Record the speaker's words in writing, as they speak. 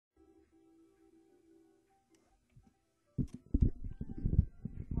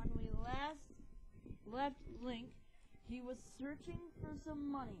left link, he was searching for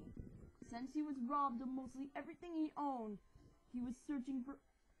some money. Since he was robbed of mostly everything he owned, he was searching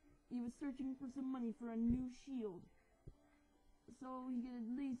for some money for a new shield, so he could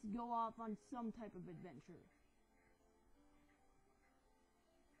at least go off on some type of adventure.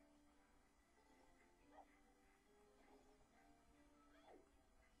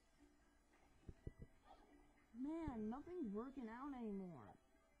 Man, nothing's working out anymore.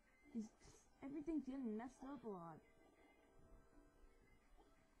 Everything's getting messed up a lot.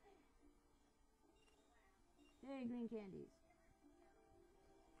 Hey, green candies.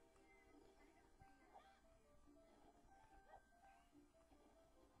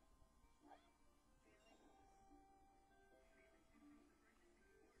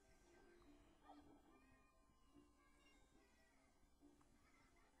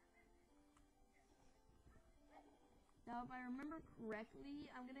 Now, if I remember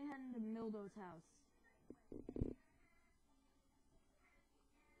correctly, I'm gonna head into Mildo's house.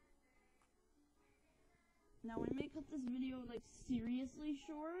 Now, I may cut this video, like, seriously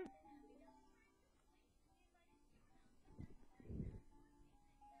short.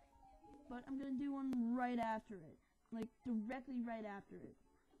 But I'm gonna do one right after it. Like, directly right after it.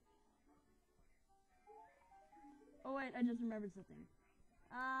 Oh wait, I just remembered something.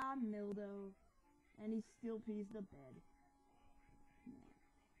 Ah, Mildo. And he still pees the bed.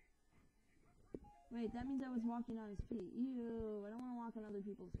 Wait, that means I was walking on his pee. Ew, I don't want to walk on other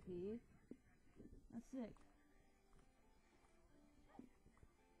people's pee. That's sick.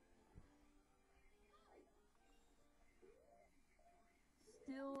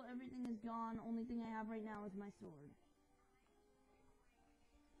 Still, everything is gone. Only thing I have right now is my sword.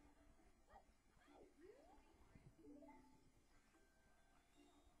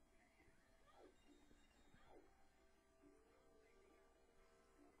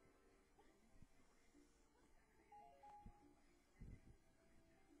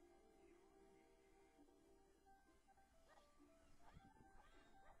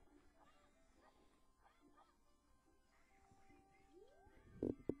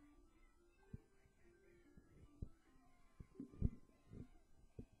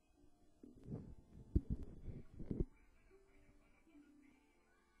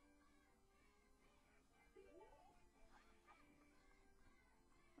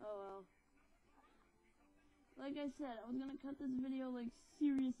 Oh well. Like I said, I was gonna cut this video like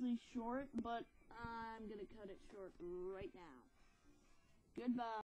seriously short, but I'm gonna cut it short right now. Goodbye.